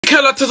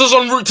Mikel Arteta's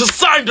en route to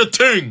sign the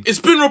thing. It's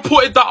been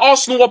reported that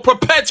Arsenal are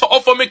prepared to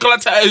offer Mikel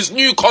Arteta his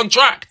new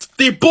contract.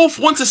 They both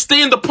want to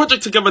stay in the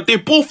project together. They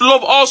both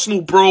love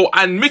Arsenal, bro.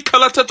 And Mikel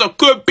Arteta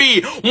could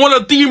be one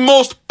of the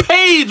most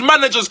paid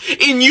managers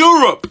in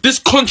Europe. This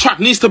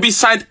contract needs to be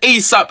signed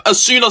ASAP, as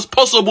soon as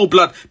possible,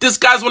 blood. This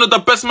guy's one of the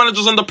best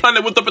managers on the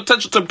planet with the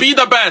potential to be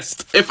the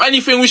best. If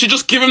anything, we should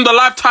just give him the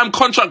lifetime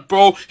contract,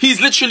 bro. He's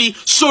literally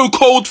so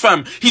cold,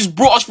 fam. He's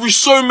brought us through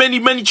so many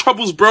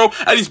troubles, bro.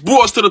 And he's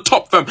brought us to the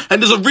top, fam.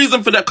 And there's a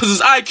reason for that, because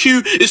his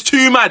IQ is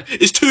too mad.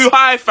 It's too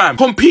high, fam.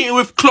 Competing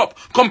with Klopp,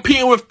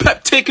 competing with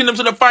Pep, taking them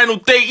to the final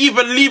day,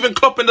 even leaving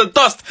Klopp in the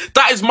dust.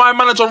 That is my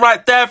manager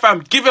right there, fam.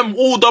 Give him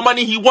all the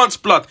money he wants,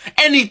 blood.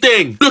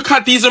 Anything. Look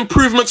at these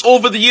improvements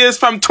over the years,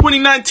 fam.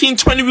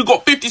 2019-20, we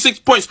got 56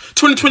 points.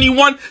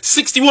 2021,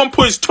 61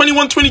 points.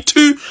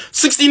 21-22,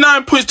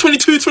 69 points.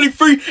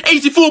 22-23,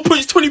 84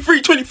 points.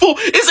 23-24,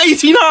 it's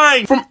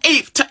 89. From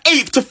 8th to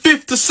 8th to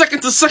 5th to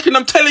 2nd to 2nd,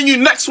 I'm telling you,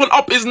 next one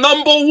up is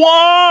number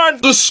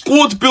 1. The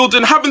squad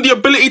building, having the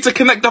ability to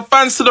connect the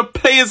fans to the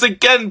players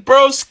again,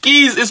 bro.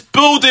 Skis is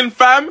building,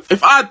 fam.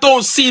 If I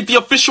don't see the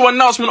official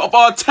announcement of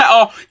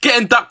Arteta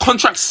getting that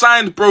contract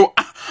signed, bro,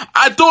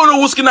 I don't know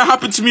what's gonna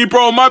happen to me,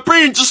 bro. My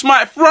brain just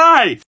might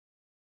fry.